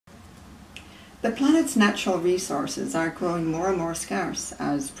The planet's natural resources are growing more and more scarce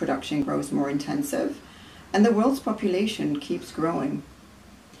as production grows more intensive, and the world's population keeps growing.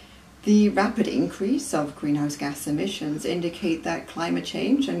 The rapid increase of greenhouse gas emissions indicate that climate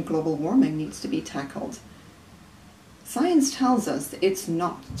change and global warming needs to be tackled. Science tells us it's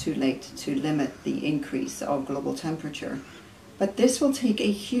not too late to limit the increase of global temperature, but this will take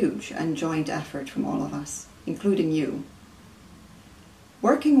a huge and joint effort from all of us, including you.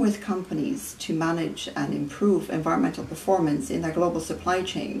 Working with companies to manage and improve environmental performance in their global supply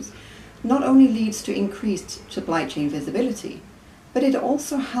chains not only leads to increased supply chain visibility, but it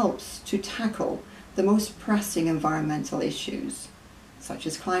also helps to tackle the most pressing environmental issues, such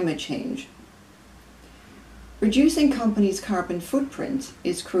as climate change. Reducing companies' carbon footprint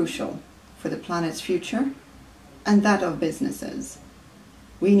is crucial for the planet's future and that of businesses.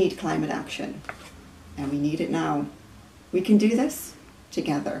 We need climate action, and we need it now. We can do this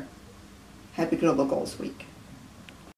together. Happy Global Goals Week.